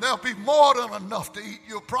 And there'll be more than enough to eat.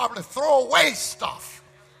 You'll probably throw away stuff.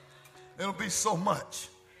 It'll be so much.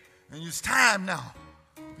 And it's time now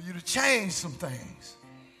for you to change some things.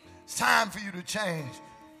 It's time for you to change.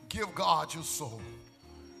 Give God your soul.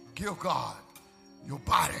 Give God your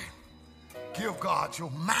body. Give God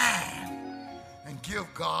your mind. And give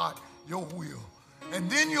God your will.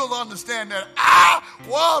 And then you'll understand that I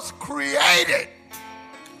was created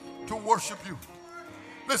to worship you.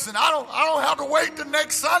 Listen, I don't have to wait the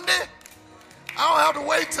next Sunday. I don't have to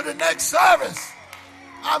wait till the next service.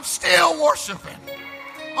 I'm still worshiping.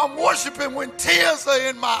 I'm worshiping when tears are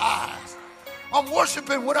in my eyes. I'm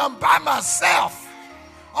worshiping when I'm by myself.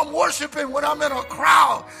 I'm worshiping when I'm in a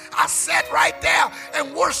crowd. I sat right there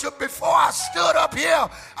and worshiped before I stood up here.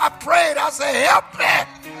 I prayed. I said, help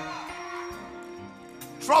me.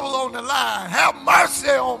 Trouble on the line. Have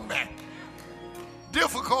mercy on me.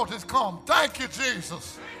 Difficulties come. Thank you,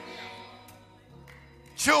 Jesus.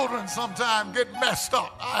 Children sometimes get messed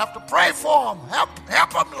up. I have to pray for them.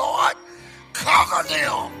 Help them, Lord. Conquer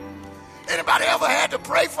them. Anybody ever had to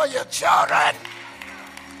pray for your children?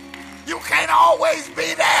 You can't always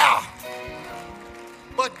be there.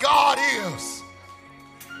 But God is.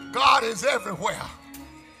 God is everywhere.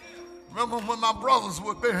 Remember when my brothers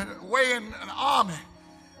would be away in the army,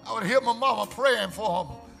 I would hear my mama praying for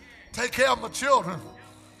them. Take care of my children.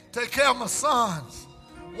 Take care of my sons.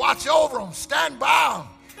 Watch over them. Stand by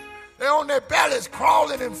them. They're on their bellies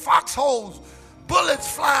crawling in foxholes. Bullets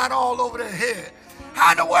flying all over their head.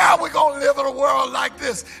 How in the world are we going to live in a world like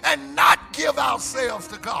this and not give ourselves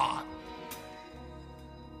to God?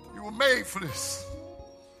 You were made for this.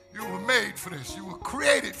 You were made for this. You were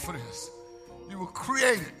created for this. You were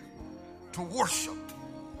created to worship.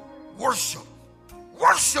 Worship.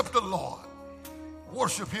 Worship the Lord.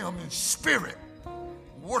 Worship him in spirit.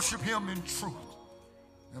 Worship him in truth.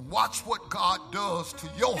 And watch what God does to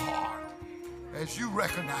your heart as you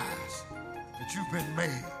recognize that you've been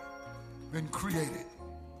made, been created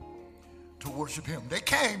to worship him. They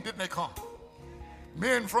came, didn't they come?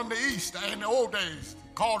 Men from the east in the old days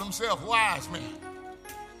called themselves wise men.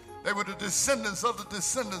 They were the descendants of the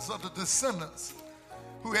descendants of the descendants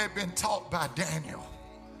who had been taught by Daniel.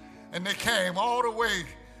 And they came all the way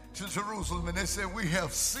to Jerusalem and they said, we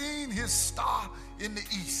have seen his star in the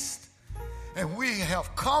east. And we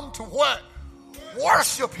have come to what?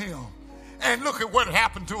 Worship him. And look at what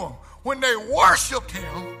happened to them. When they worshiped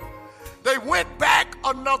him, they went back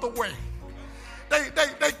another way.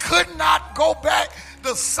 They could not go back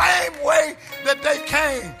the same way that they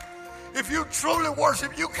came. If you truly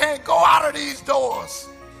worship, you can't go out of these doors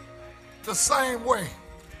the same way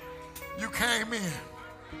you came in.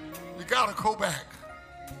 You got to go back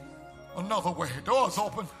another way. Doors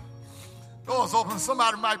open. Doors open.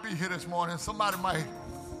 Somebody might be here this morning. Somebody might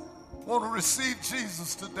want to receive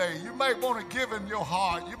Jesus today. You might want to give him your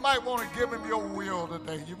heart. You might want to give him your will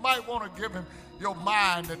today. You might want to give him your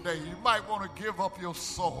mind today. You might want to give up your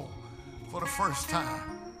soul for the first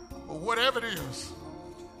time. But whatever it is,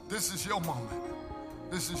 this is your moment.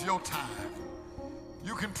 This is your time.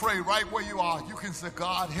 You can pray right where you are. You can say,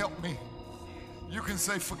 God, help me. You can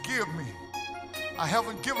say, forgive me. I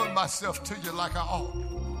haven't given myself to you like I ought.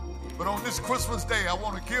 But on this Christmas day, I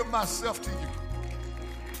want to give myself to you.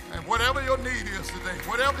 And whatever your need is today,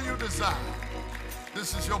 whatever you desire,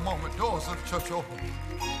 this is your moment. Doors of the church open.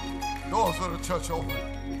 Doors of the church open.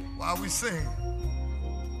 While we sing.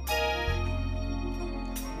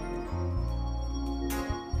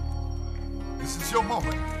 This is your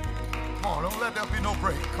moment. Come on, don't let there be no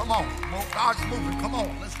break. Come on. God's moving. Come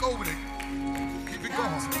on. Let's go with it. Keep it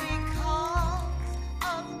going. Because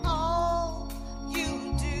of all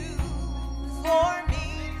you do for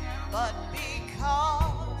me, but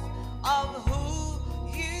because of who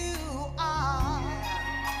you are.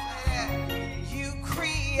 You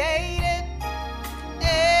created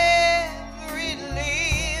every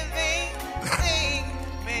living thing,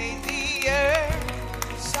 made the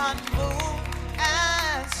earth, sun, moon,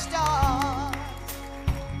 and stars.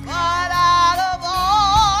 But out of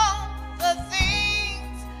all the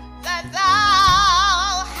things that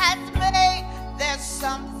thou hast made, there's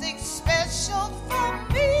something special for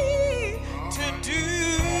me to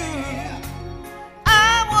do.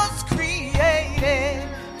 I was created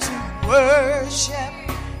to worship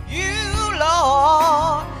you,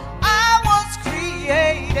 Lord. I was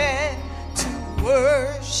created to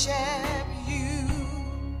worship you.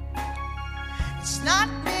 It's not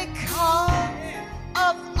because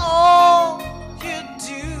of all you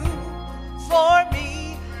do for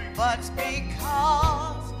me, but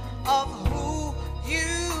because of who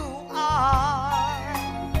you are.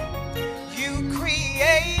 You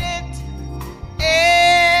created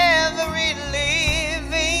every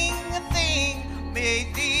living thing,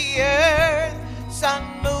 made the earth, sun,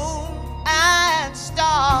 moon, and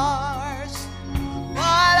stars.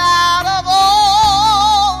 But out of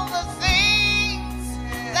all the things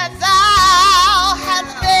that thou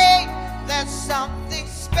hast made, there's something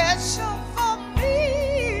special for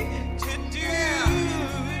me to do.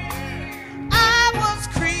 I was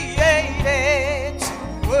created to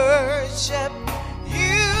worship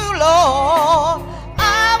you, Lord.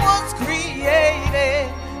 I was created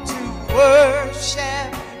to worship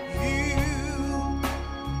you.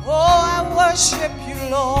 Oh, I worship you,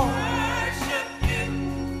 Lord.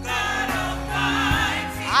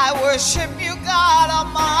 I worship you, God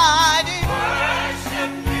Almighty.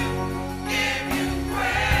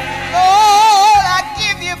 Lord, I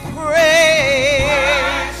give you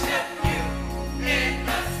praise.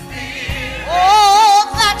 Oh,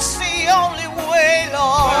 that's the only way,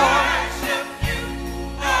 Lord.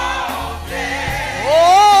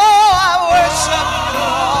 Oh, I worship you,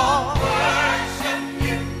 Lord.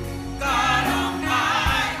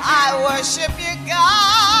 I worship you,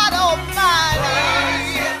 God Almighty.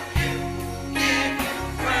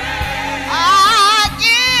 I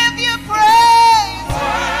give you praise.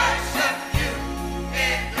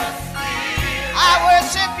 I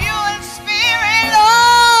worship you in spirit,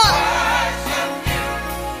 Lord.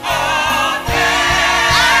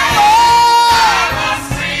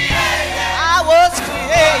 I was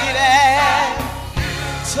created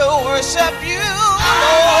to worship you,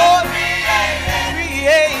 Lord.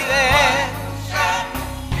 Created.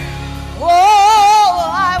 Oh,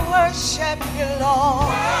 I worship you, Lord.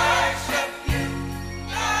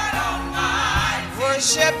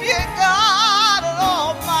 Worship you, God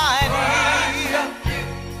Almighty.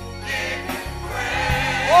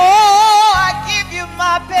 Oh, I give you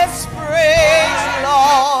my best praise,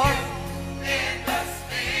 Lord.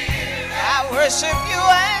 I worship you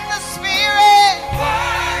in the spirit.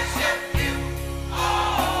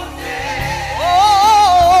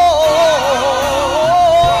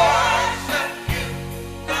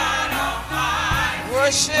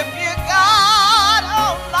 Worship you, God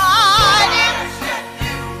Almighty.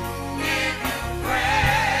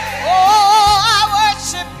 Oh, I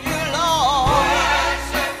worship you, Lord.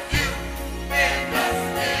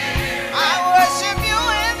 I worship you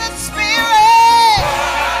in the spirit.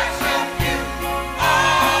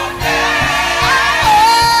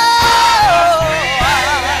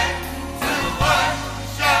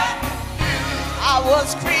 I was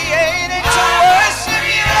created to worship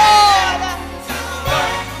you, Lord.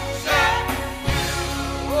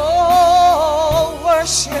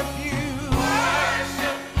 Worship you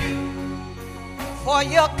for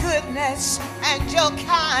your goodness and your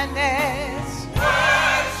kindness.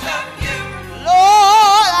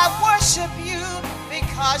 Lord, I worship you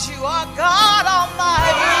because you are God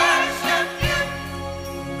Almighty.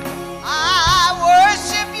 I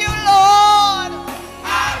worship you, Lord.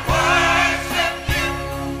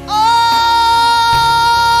 Oh,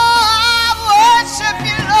 I worship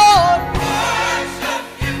you, Lord.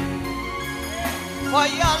 For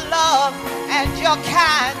your love and your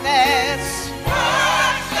kindness,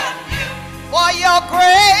 for your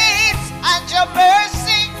grace and your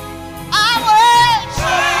mercy, I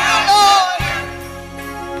worship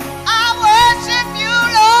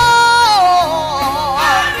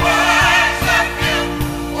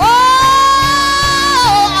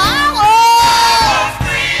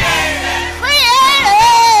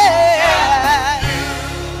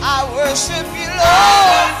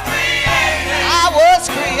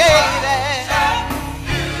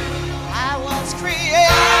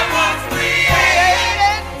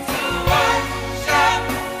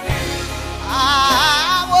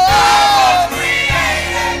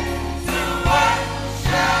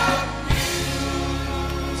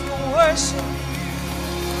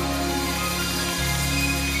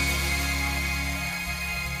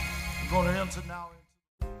enter now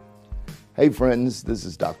into... Hey friends, this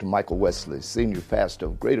is Dr. Michael Wesley, Senior Pastor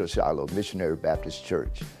of Greater Shiloh Missionary Baptist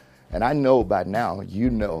Church. And I know by now you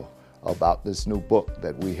know about this new book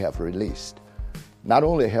that we have released. Not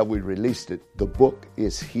only have we released it, the book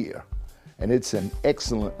is here. And it's an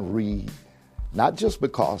excellent read, not just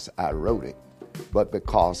because I wrote it, but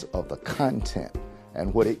because of the content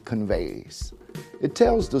and what it conveys. It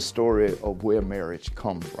tells the story of where marriage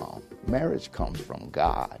comes from. Marriage comes from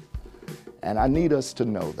God. And I need us to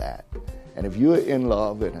know that. And if you're in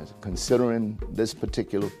love and considering this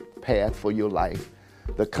particular path for your life,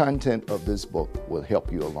 the content of this book will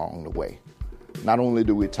help you along the way. Not only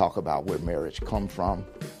do we talk about where marriage comes from,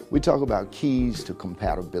 we talk about keys to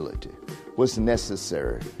compatibility, what's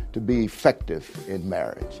necessary to be effective in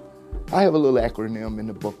marriage. I have a little acronym in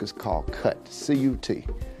the book. It's called CUT, C-U-T.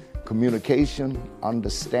 Communication,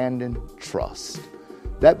 understanding, trust.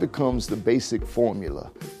 That becomes the basic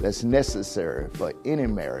formula that's necessary for any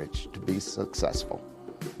marriage to be successful.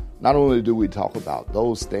 Not only do we talk about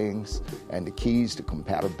those things and the keys to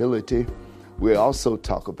compatibility, we also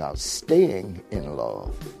talk about staying in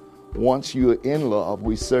love. Once you're in love,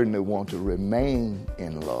 we certainly want to remain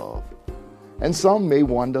in love. And some may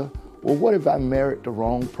wonder, well, what if I married the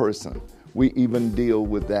wrong person? We even deal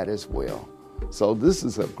with that as well. So this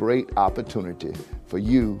is a great opportunity for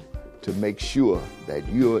you to make sure that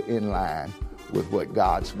you're in line with what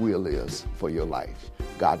God's will is for your life.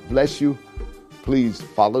 God bless you. Please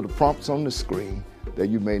follow the prompts on the screen that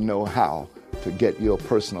you may know how to get your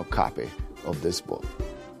personal copy of this book.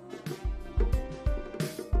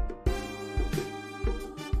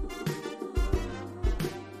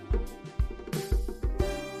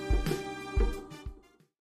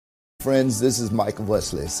 Friends, this is Michael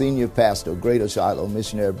Wesley, Senior Pastor of Greater Shiloh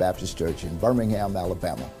Missionary Baptist Church in Birmingham,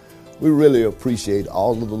 Alabama. We really appreciate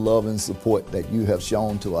all of the love and support that you have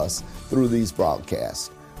shown to us through these broadcasts.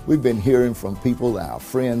 We've been hearing from people and our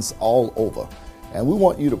friends all over, and we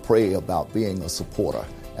want you to pray about being a supporter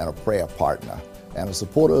and a prayer partner and a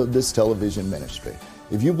supporter of this television ministry.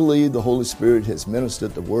 If you believe the Holy Spirit has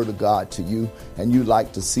ministered the Word of God to you and you'd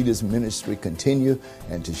like to see this ministry continue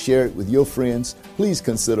and to share it with your friends, please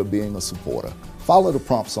consider being a supporter. Follow the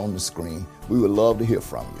prompts on the screen. We would love to hear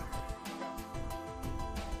from you.